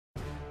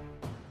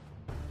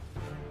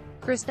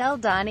Christelle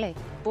Daunay,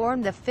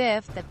 born the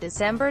 5th of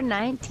December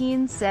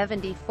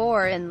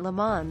 1974 in Le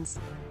Mans,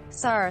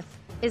 Sarthe,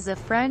 is a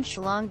French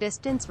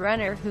long-distance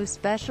runner who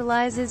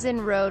specializes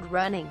in road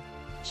running.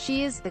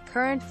 She is the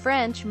current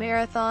French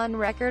marathon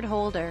record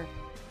holder.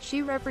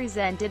 She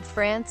represented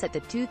France at the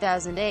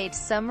 2008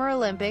 Summer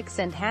Olympics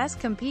and has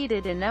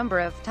competed a number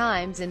of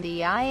times in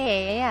the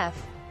IAAF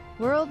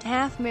World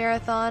Half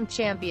Marathon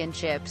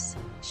Championships.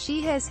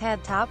 She has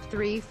had top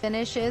 3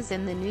 finishes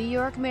in the New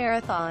York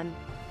Marathon,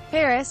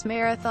 Paris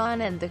Marathon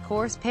and the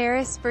course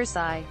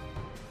Paris-Versailles.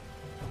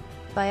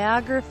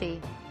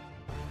 Biography.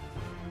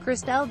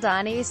 Christelle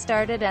Daunay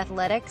started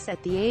athletics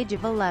at the age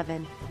of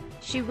 11.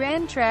 She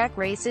ran track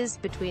races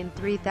between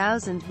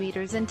 3,000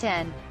 meters and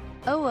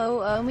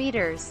 10,000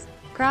 meters,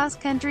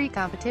 cross-country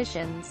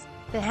competitions,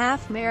 the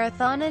half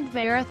marathon and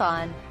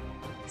marathon.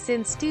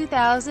 Since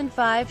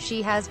 2005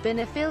 she has been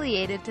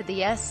affiliated to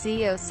the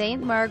SCO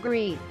Sainte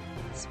Marguerite,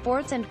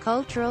 Sports and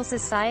Cultural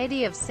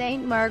Society of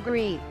Sainte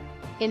Marguerite.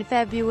 In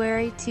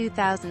February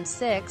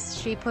 2006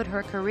 she put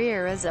her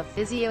career as a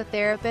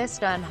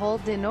physiotherapist on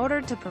hold in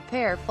order to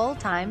prepare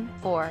full-time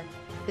for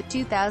the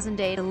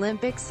 2008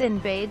 Olympics in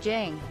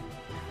Beijing.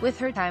 With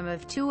her time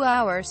of 2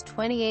 hours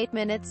 28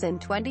 minutes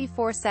and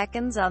 24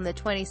 seconds on the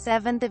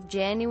 27th of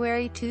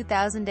January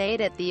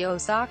 2008 at the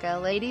Osaka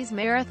Ladies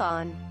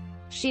Marathon,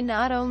 she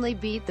not only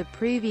beat the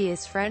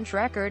previous French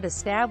record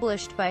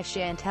established by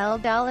Chantal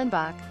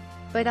Dallenbach,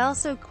 but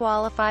also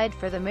qualified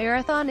for the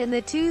marathon in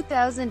the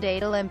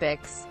 2008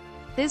 Olympics.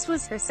 This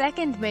was her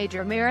second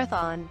major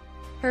marathon,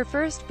 her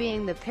first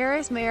being the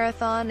Paris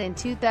Marathon in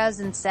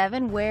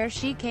 2007 where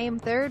she came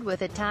third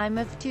with a time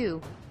of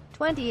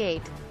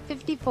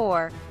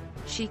 2:28:54.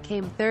 She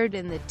came third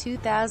in the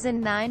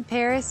 2009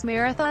 Paris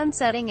Marathon,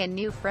 setting a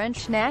new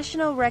French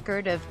national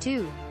record of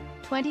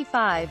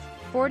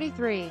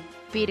 2:25:43,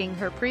 beating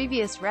her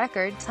previous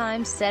record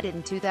time set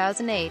in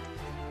 2008.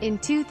 In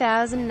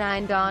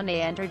 2009 Daunay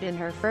entered in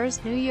her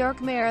first New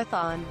York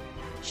Marathon.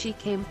 She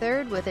came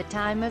third with a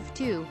time of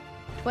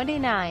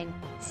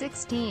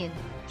 2:29:16.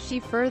 She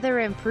further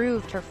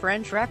improved her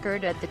French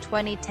record at the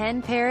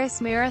 2010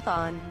 Paris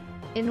Marathon,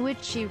 in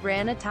which she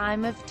ran a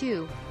time of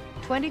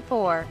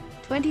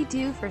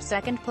 2:24:22 for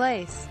second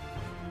place.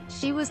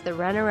 She was the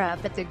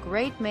runner-up at the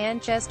Great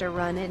Manchester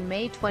Run in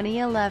May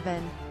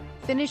 2011,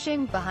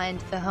 finishing behind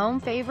the home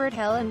favorite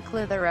Helen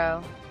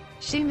Clitheroe.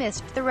 She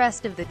missed the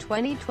rest of the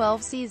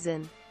 2012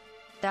 season.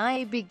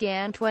 Daunay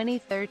began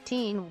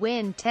 2013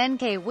 win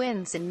 10K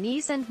wins in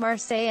Nice and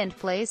Marseille and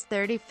placed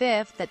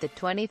 35th at the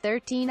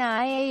 2013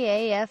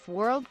 IAAF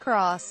World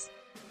Cross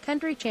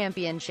Country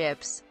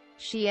Championships.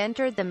 She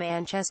entered the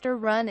Manchester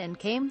Run and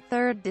came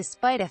third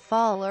despite a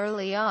fall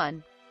early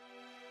on.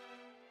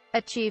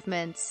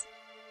 Achievements.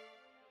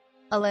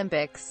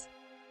 Olympics.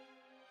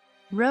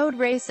 Road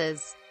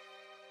races.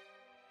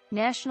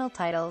 National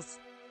titles.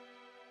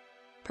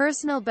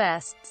 Personal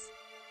bests.